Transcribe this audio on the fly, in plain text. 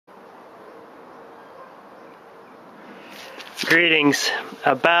Greetings.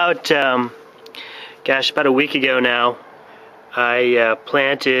 About a week ago now, I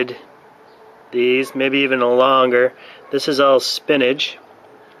planted these, maybe even longer. This is all spinach,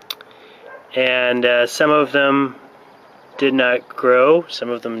 and some of them did not grow, some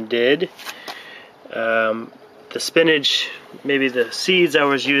of them did. The spinach, maybe the seeds I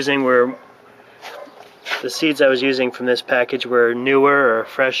was using from this package were newer or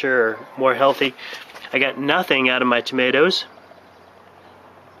fresher or more healthy. I got nothing out of my tomatoes,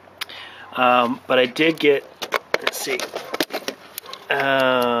 but I did get, let's see,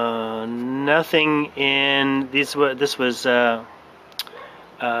 nothing in these. This was don't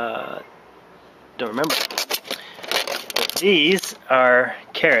remember. But these are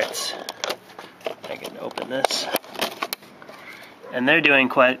carrots. I can open this, and they're doing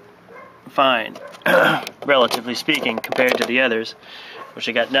quite fine, relatively speaking, compared to the others, which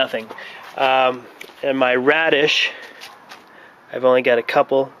I got nothing. And my radish, I've only got a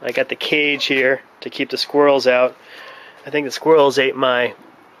couple. I got the cage here to keep the squirrels out. I think the squirrels ate my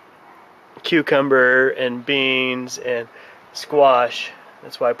cucumber and beans and squash.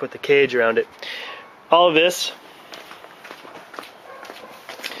 That's why I put the cage around it. All of this,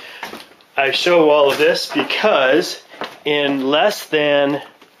 I show all of this because in less than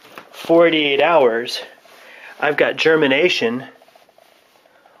 48 hours, I've got germination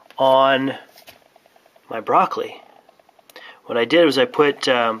on my broccoli. What I did was I put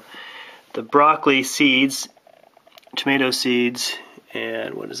the broccoli seeds, tomato seeds,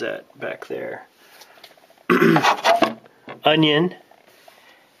 and what is that back there? Onion,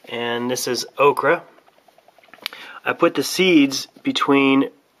 and this is okra. I put the seeds between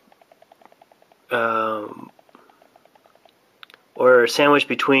or sandwiched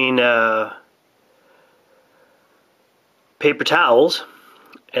between paper towels,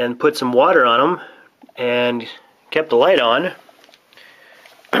 and put some water on them and kept the light on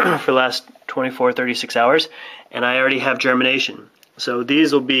for the last 36 hours, and I already have germination. So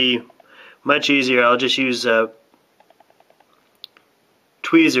these will be much easier. I'll just use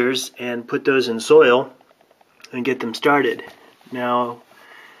tweezers and put those in soil and get them started. Now,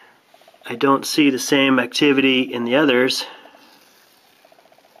 I don't see the same activity in the others,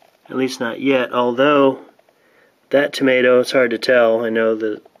 at least not yet, although that tomato, it's hard to tell. I know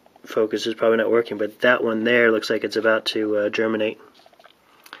the focus is probably not working, but that one there looks like it's about to germinate.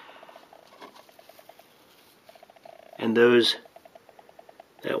 And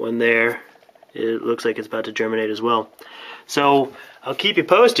that one there, it looks like it's about to germinate as well. So I'll keep you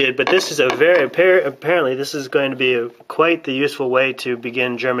posted, but this is apparently this is going to be quite the useful way to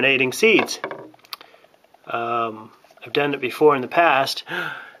begin germinating seeds. I've done it before in the past.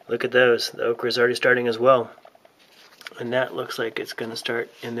 Look at those. The okra is already starting as well. And that looks like it's going to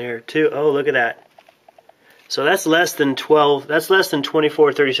start in there too. Oh, look at that. So that's less than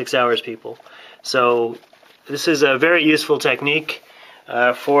 24, 36 hours, people. So this is a very useful technique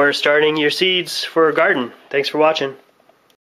for starting your seeds for a garden. Thanks for watching.